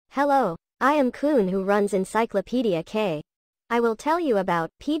Hello, I am Kuhn who runs Encyclopedia-K. I will tell you about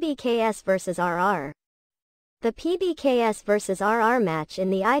PBKS vs RR. The PBKS vs RR match in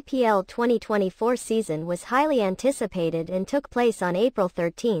the IPL 2024 season was highly anticipated and took place on April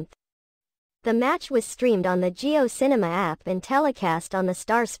 13. The match was streamed on the Jio Cinema app and telecast on the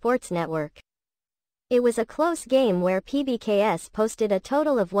Star Sports network. It was a close game where PBKS posted a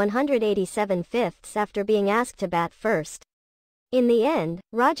total of 187 fifths after being asked to bat first. In the end,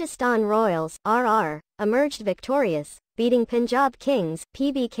 Rajasthan Royals (RR) emerged victorious, beating Punjab Kings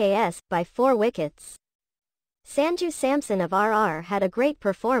 (PBKS) by 4 wickets. Sanju Samson of RR had a great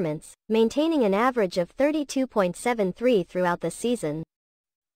performance, maintaining an average of 32.73 throughout the season.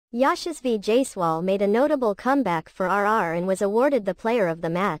 Yashasvi Jaiswal made a notable comeback for RR and was awarded the player of the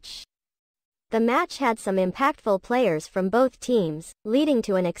match. The match had some impactful players from both teams, leading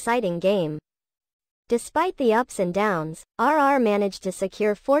to an exciting game. Despite the ups and downs, RR managed to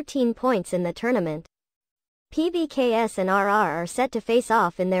secure 14 points in the tournament. PBKS and RR are set to face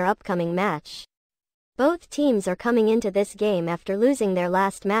off in their upcoming match. Both teams are coming into this game after losing their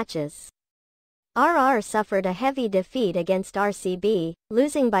last matches. RR suffered a heavy defeat against RCB,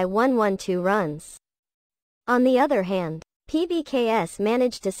 losing by 112 runs. On the other hand, PBKS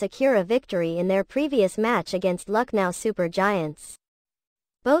managed to secure a victory in their previous match against Lucknow Super Giants.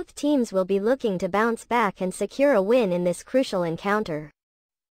 Both teams will be looking to bounce back and secure a win in this crucial encounter.